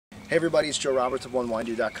Hey everybody, it's Joe Roberts of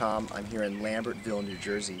wines.com. I'm here in Lambertville, New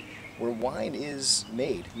Jersey, where wine is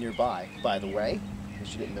made nearby. By the way, in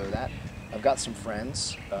case you didn't know that, I've got some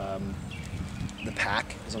friends, the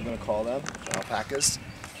pack, as I'm going to call them, Alpacas.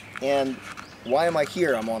 And why am I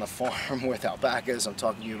here? I'm on a farm with alpacas. I'm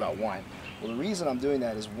talking to you about wine. Well, the reason I'm doing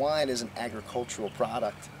that is wine is an agricultural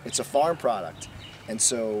product. It's a farm product. And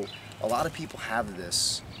so a lot of people have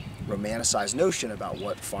this romanticized notion about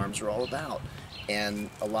what farms are all about. And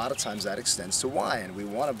a lot of times that extends to wine. We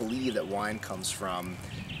want to believe that wine comes from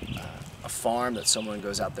a farm, that someone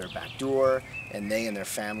goes out their back door and they and their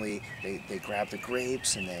family, they grab the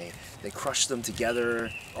grapes and they crush them together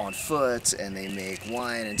on foot and they make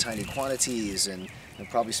wine in tiny quantities and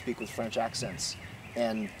probably speak with French accents.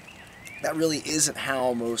 And that really isn't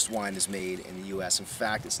how most wine is made in the US. In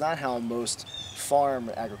fact, it's not how most farm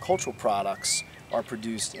agricultural products are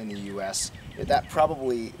produced in the US.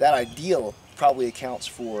 That ideal probably accounts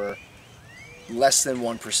for less than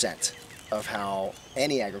 1% of how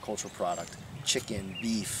any agricultural product, chicken,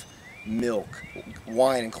 beef, milk,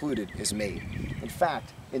 wine included, is made. In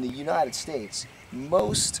fact, in the United States,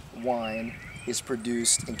 most wine is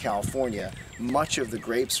produced in California. Much of the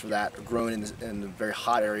grapes for that are grown in the very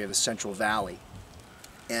hot area of the Central Valley.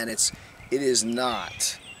 And it is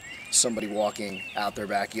not somebody walking out their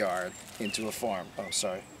backyard into a farm. Oh,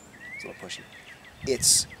 sorry, it's a little pushy.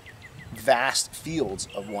 It's vast fields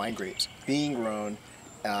of wine grapes being grown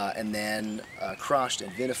and then crushed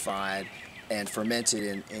and vinified and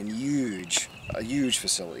fermented in huge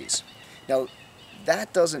facilities. Now,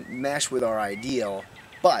 that doesn't mesh with our ideal,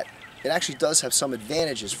 but it actually does have some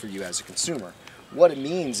advantages for you as a consumer. What it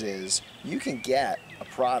means is you can get a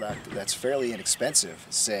product that's fairly inexpensive,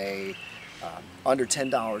 say under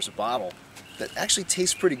 $10 a bottle, that actually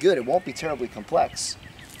tastes pretty good. It won't be terribly complex,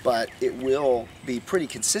 but it will be pretty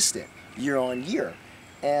consistent year on year.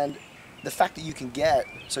 And the fact that you can get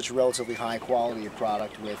such a relatively high quality of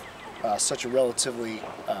product with such a relatively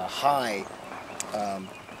high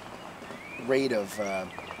rate of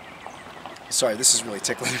sorry, this is really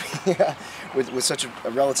tickling me. with such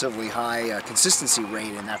a relatively high consistency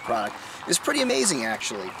rate in that product is pretty amazing,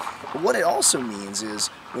 actually. But what it also means is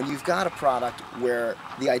when you've got a product where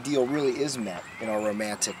the ideal really is met in our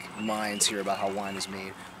romantic minds here about how wine is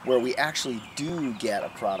made, where we actually do get a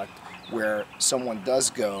product where someone does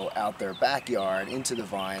go out their backyard into the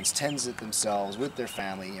vines, tends it themselves with their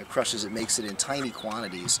family, crushes it, makes it in tiny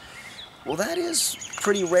quantities. Well, that is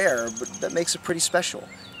pretty rare, but that makes it pretty special.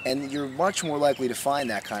 And you're much more likely to find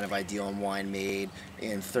that kind of ideal in wine made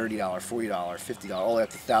in $30, $40, $50, all the way up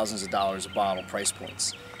to thousands of dollars a bottle price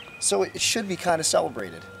points. So it should be kind of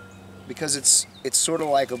celebrated because it's sort of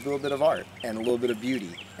like a little bit of art and a little bit of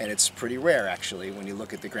beauty. And it's pretty rare, actually, when you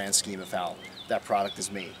look at the grand scheme of how that product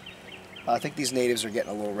is made. I think these natives are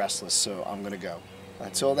getting a little restless, so I'm going to go.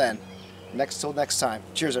 Until then, till next time,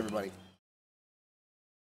 cheers everybody.